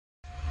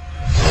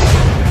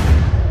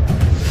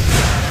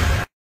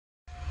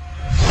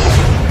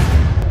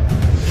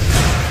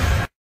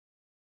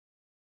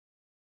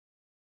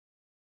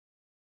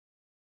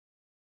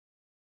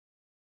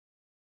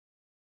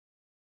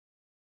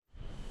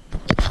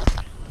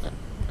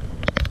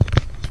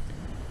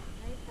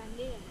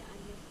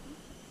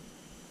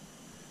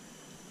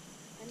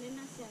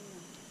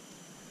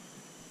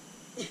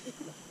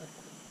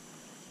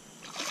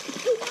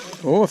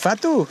Oh,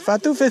 Fatu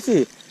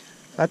Fisi.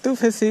 Fatu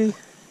Fisi.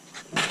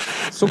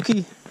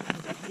 Suki.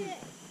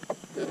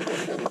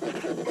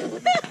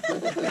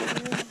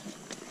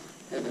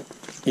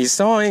 He's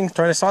sawing,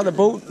 trying to saw the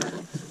boat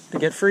to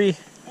get free.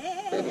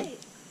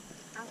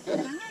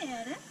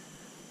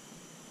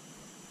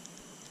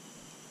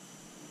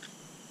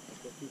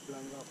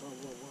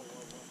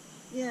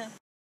 Yeah.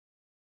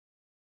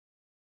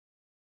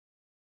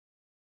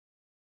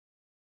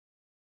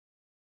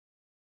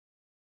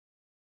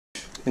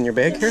 In your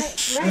bag here?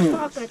 Right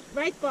pocket,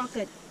 right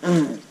pocket.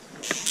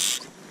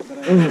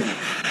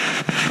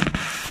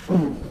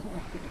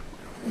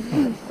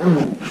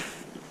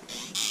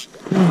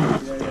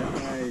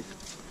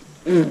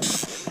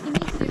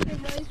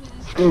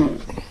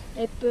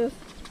 Hey, Poof.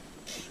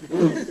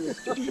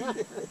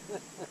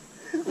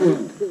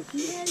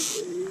 He has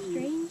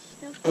strange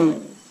stuff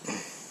on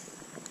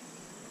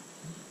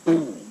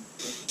his.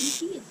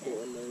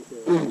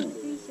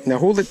 Now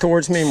hold it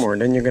towards me more,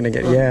 then you're gonna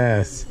get,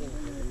 yes.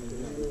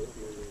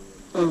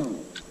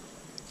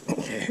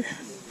 Okay.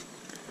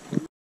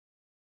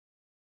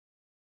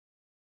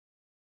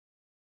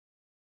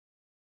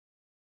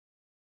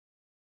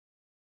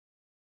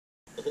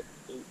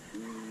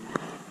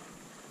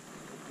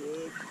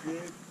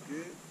 Good.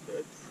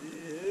 That's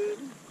it.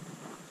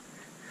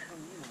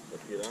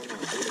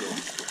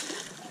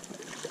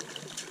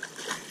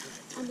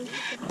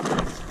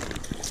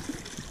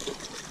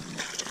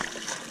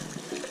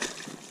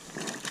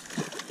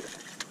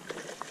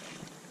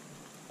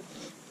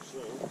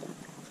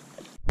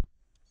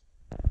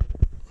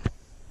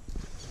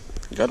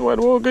 Good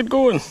one, whoa, good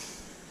going.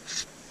 It's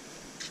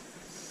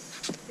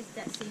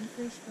that same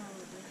fish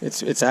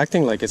probably. It's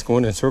acting like it's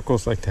going in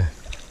circles like that.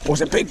 Oh,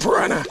 it's a big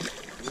piranha.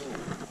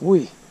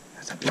 Wee.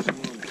 That's a big one.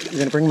 You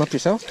gonna bring him up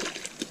yourself?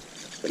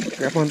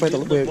 Grab one by the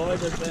weight.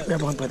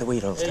 Grab one by the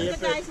weight.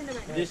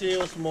 This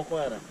is small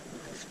quarter.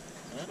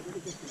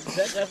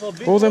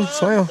 Hold him,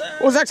 smile.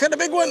 Oh, Zach's got a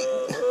big one.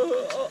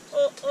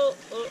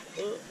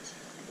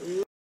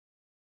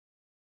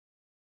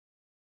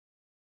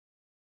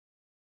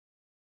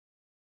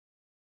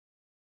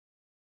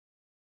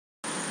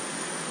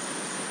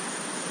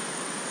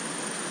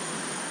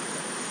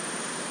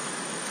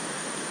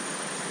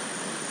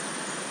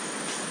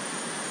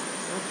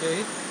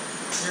 Okay,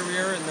 here we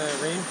are in the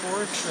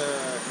rainforest.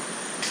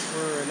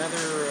 We're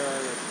another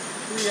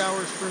 3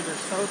 hours further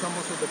south,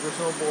 almost at the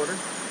Brazil border.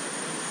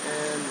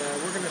 And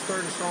we're going to start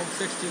in Psalm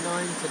 69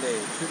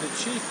 today. To the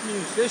chief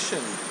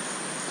musician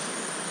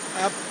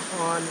up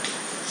on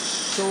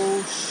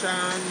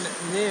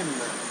Shoshanim,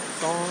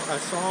 a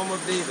psalm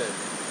of David.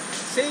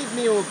 Save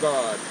me, O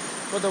God,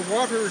 for the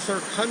waters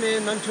are come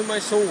in unto my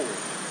soul.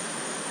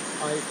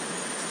 I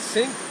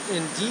sink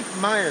in deep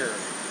mire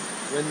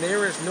when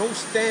there is no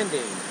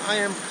standing. I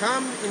am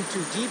come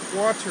into deep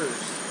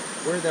waters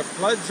where the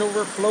floods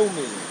overflow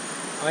me.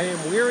 I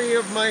am weary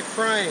of my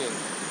crying.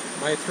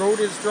 My throat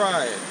is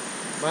dried.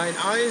 Mine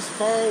eyes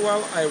fall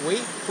while I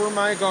wait for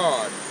my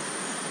God.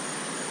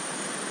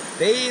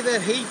 They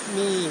that hate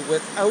me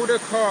without a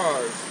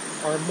cause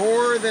are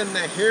more than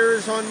the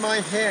hairs on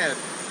my head.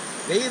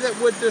 They that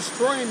would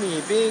destroy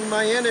me, being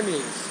my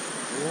enemies,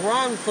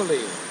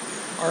 wrongfully,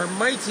 are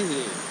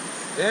mighty.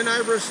 Then I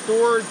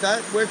restored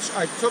that which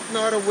I took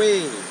not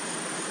away.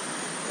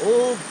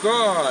 O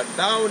God,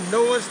 thou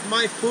knowest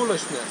my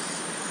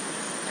foolishness,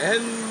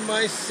 and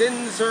my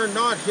sins are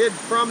not hid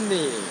from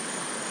thee.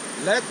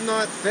 Let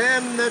not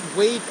them that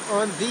wait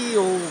on thee,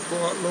 O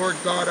God, Lord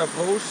God of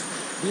hosts,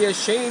 be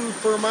ashamed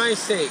for my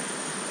sake.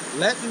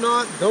 Let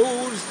not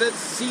those that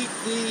seek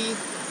thee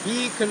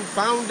be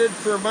confounded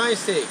for my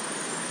sake,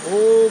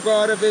 O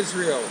God of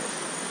Israel.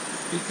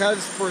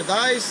 Because for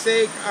thy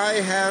sake I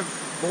have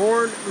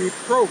borne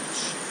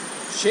reproach.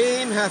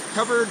 Shame hath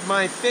covered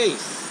my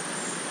face.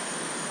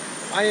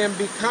 I am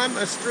become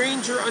a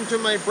stranger unto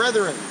my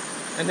brethren,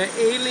 and an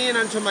alien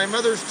unto my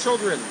mother's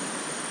children.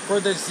 For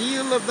the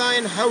zeal of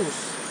thine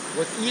house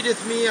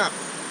eateth me up,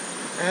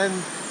 and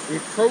the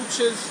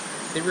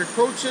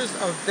reproaches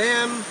of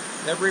them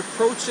that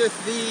reproacheth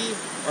thee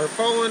are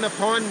fallen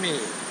upon me.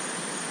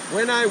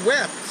 When I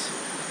wept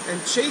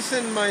and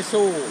chastened my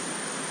soul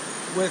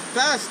with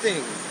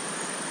fasting,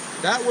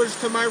 that was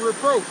to my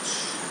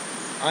reproach.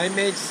 I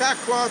made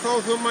sackcloth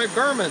also my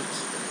garment,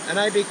 and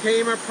I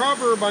became a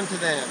proverb unto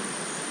them.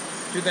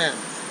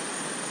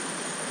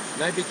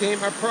 And I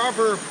became a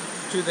proverb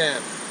to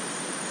them.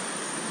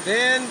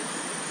 Then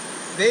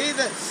they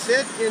that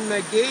sit in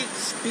the gate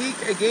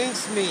speak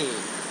against me,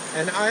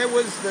 and I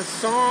was the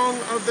song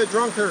of the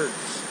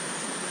drunkards.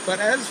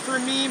 But as for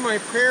me, my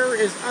prayer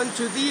is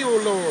unto thee, O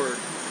Lord,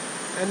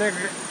 and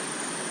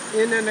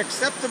in an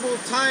acceptable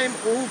time,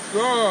 O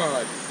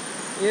God.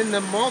 In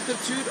the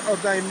multitude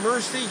of thy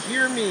mercy,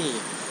 hear me.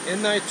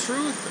 In thy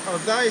truth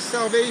of thy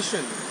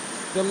salvation,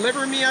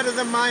 deliver me out of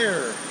the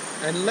mire,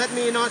 and let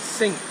me not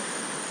sink.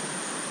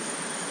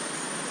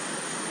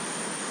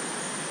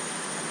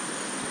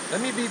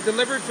 Let me be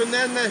delivered from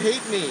them that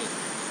hate me,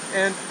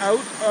 and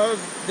out of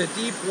the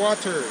deep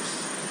waters.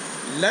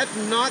 Let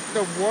not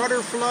the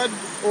water flood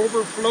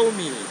overflow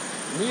me,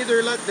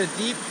 neither let the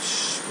deep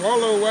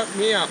swallow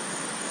me up.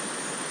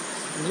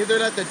 Neither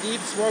let the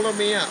deep swallow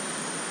me up.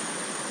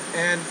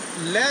 And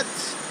let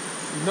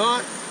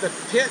not the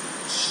pit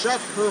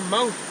shut her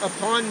mouth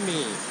upon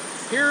me.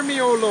 Hear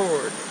me, O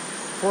Lord,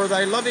 for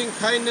thy loving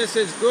kindness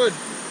is good.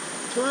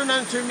 Turn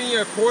unto me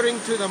according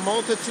to the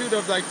multitude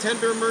of thy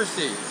tender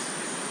mercies,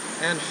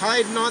 and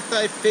hide not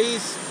thy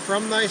face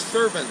from thy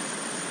servant,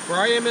 for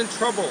I am in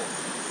trouble.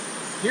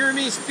 Hear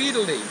me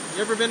speedily.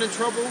 You ever been in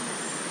trouble?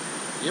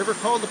 You ever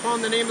called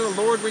upon the name of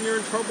the Lord when you're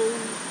in trouble?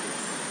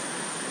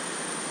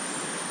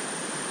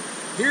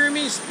 Hear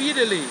me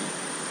speedily.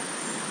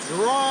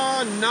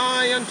 Draw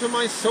nigh unto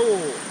my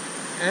soul,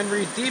 and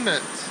redeem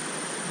it.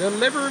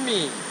 Deliver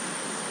me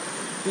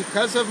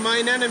because of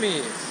mine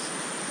enemies.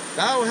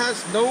 Thou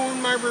hast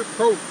known my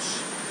reproach,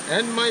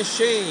 and my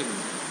shame,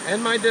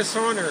 and my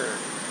dishonor.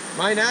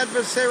 Mine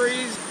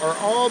adversaries are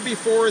all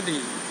before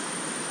thee.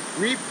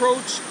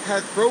 Reproach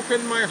hath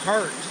broken my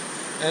heart,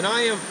 and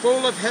I am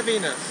full of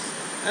heaviness.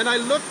 And I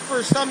looked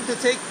for some to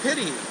take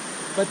pity,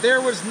 but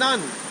there was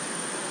none.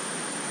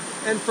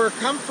 And for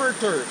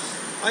comforters,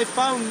 I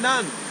found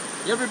none.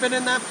 You ever been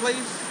in that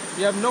place?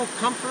 You have no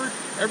comfort.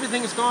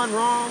 Everything's gone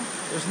wrong.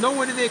 There's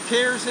nobody that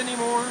cares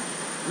anymore.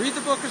 Read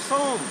the book of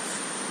Psalms.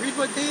 Read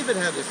what David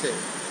had to say.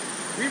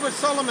 Read what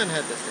Solomon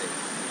had to say.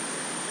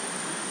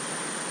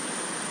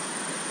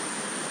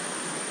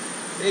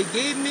 They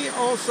gave me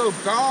also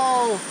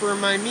gall for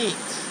my meat,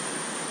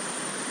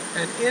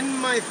 and in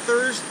my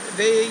thirst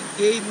they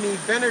gave me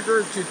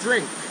vinegar to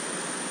drink.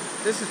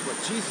 This is what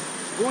Jesus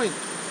was going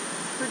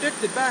through.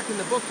 Predicted back in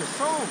the book of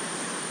Psalms.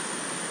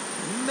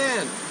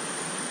 Men,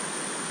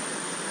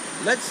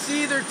 let's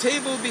see their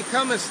table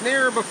become a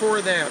snare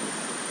before them.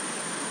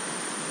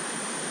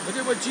 Look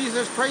at what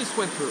Jesus Christ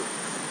went through.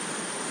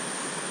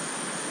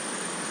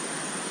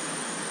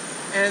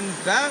 And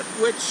that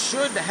which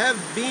should have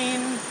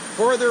been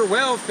for their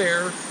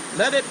welfare,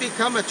 let it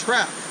become a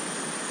trap.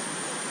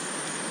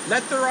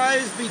 Let their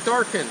eyes be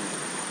darkened,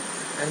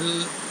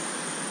 and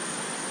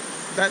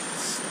that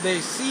they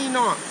see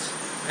not,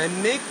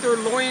 and make their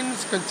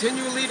loins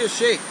continually to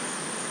shake.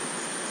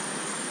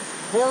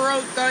 Pour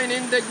out thine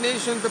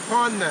indignations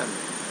upon them,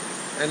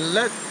 and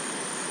let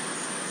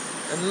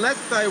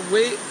thy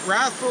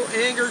wrathful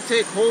anger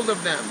take hold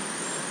of them.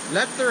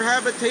 Let their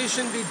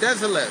habitation be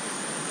desolate,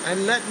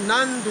 and let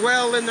none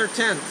dwell in their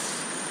tents.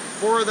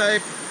 For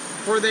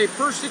they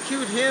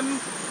persecute him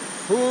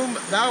whom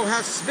thou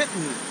hast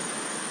smitten,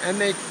 and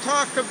they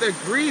talk of the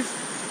grief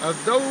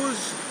of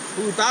those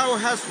who thou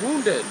hast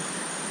wounded,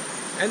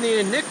 and the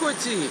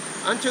iniquity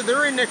unto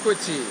their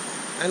iniquity,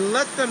 and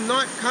let them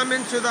not come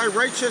into thy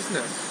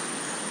righteousness.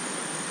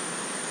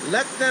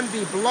 Let them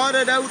be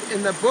blotted out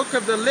in the book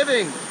of the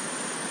living,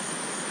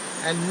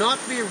 and not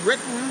be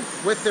written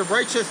with the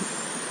righteous.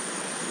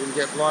 You can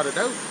get blotted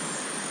out.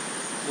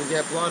 You can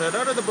get blotted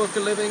out of the book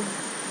of living.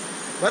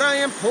 But I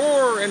am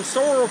poor and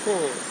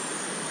sorrowful.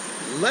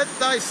 Let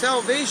thy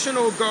salvation,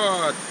 O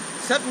God,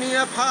 set me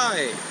up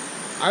high.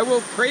 I will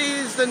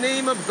praise the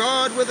name of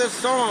God with a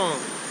song,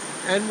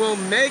 and will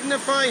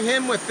magnify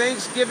him with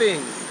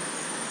thanksgiving.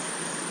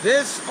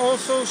 This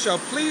also shall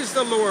please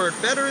the Lord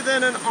better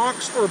than an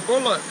ox or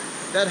bullock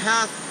that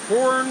hath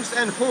horns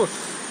and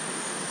hoofs.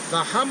 The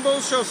humble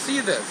shall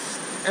see this,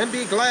 and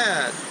be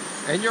glad,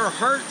 and your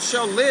heart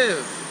shall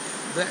live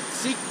that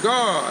seek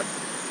God.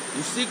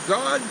 You seek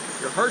God,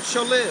 your heart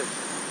shall live.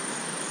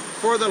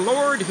 For the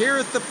Lord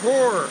heareth the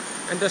poor,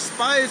 and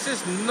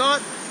despiseth not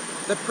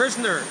the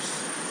prisoners.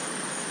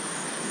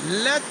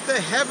 Let the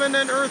heaven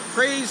and earth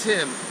praise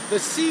him, the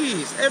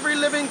seas, every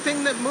living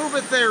thing that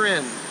moveth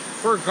therein.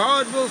 For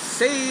God will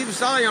save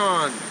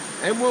Zion,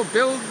 and will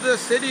build the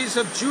cities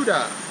of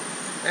Judah.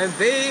 And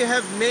they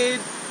have made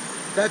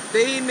that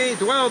they may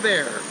dwell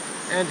there,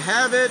 and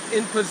have it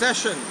in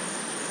possession.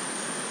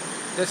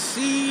 The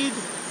seed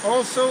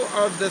also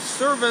of the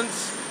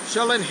servants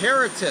shall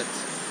inherit it,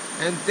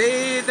 and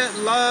they that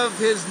love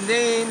his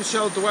name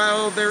shall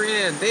dwell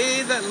therein.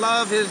 They that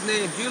love his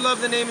name. Do you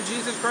love the name of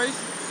Jesus Christ?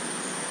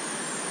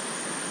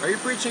 Are you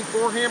preaching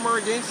for him or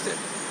against him?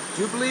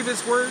 Do you believe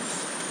his words?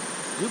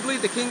 Do you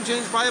believe the King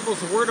James Bible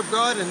is the Word of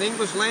God in the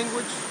English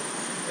language?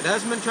 It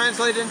hasn't been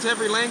translated into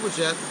every language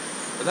yet,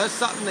 but that's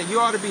something that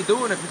you ought to be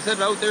doing if instead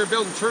of out there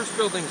building church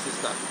buildings and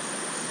stuff.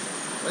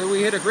 Well,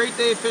 we had a great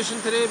day fishing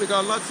today. We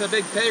got lots of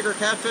big tiger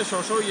catfish.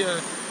 I'll show you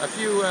a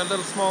few little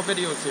small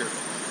videos here.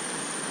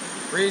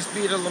 Praise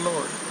be to the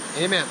Lord.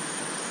 Amen.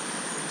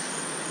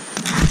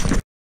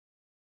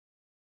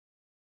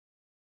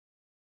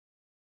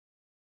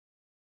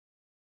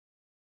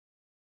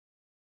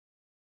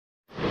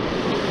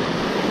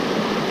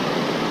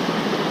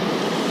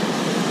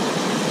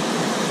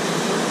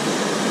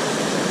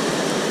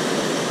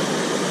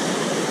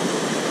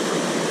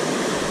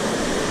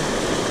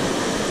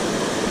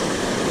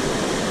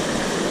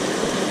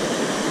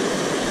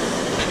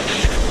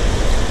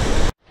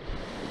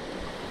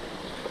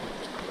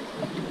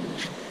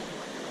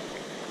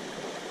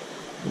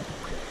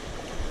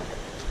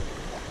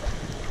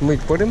 We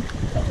put him.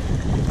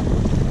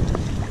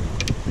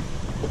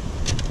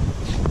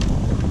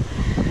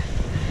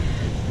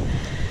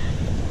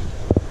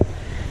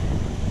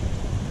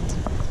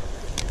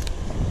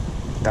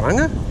 Terang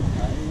nggak?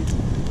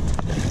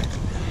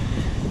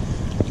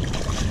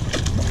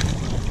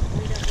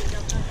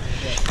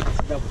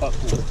 Dapat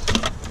aku.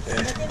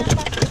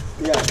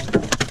 Ya.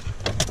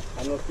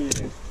 Ano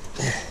kiri.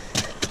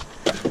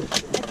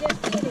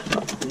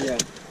 Iya.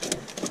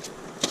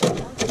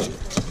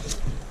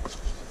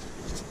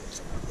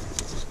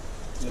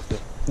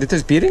 Dit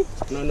is piring?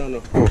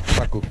 No. Oh,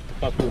 paku.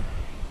 Paku.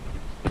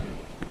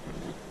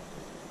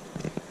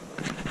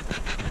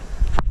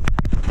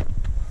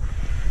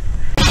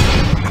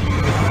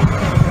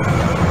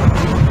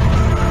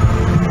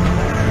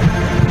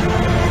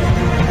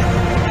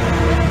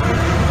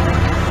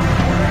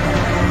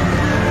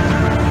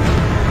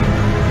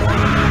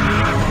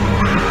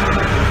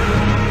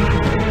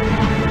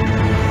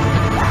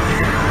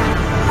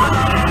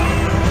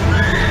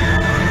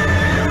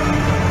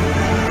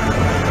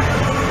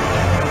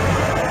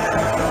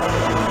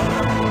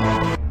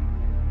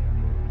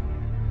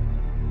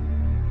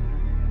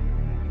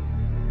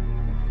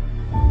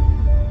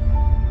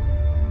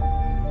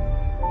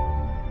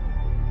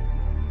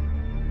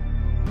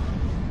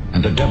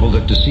 And the devil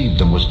that deceived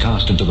them was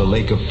cast into the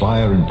lake of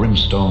fire and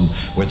brimstone,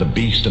 where the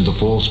beast and the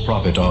false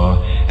prophet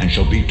are, and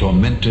shall be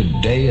tormented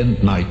day and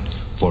night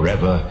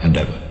forever and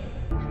ever.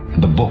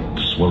 And the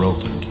books were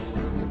opened.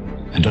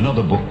 And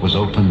another book was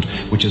opened,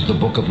 which is the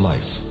book of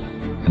life.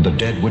 And the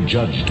dead were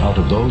judged out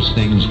of those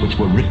things which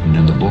were written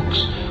in the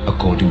books,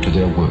 according to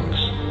their works.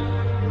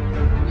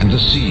 And the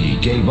sea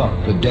gave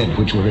up the dead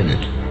which were in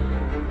it.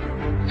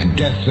 And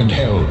death and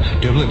hell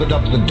delivered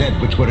up the dead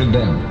which were in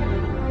them.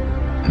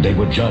 And they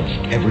were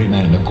judged, every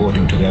man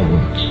according to their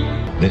works.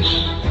 This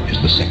is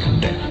the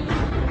second death.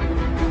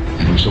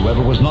 And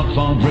whosoever was not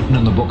found written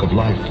in the book of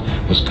life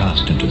was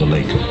cast into the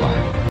lake of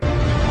fire.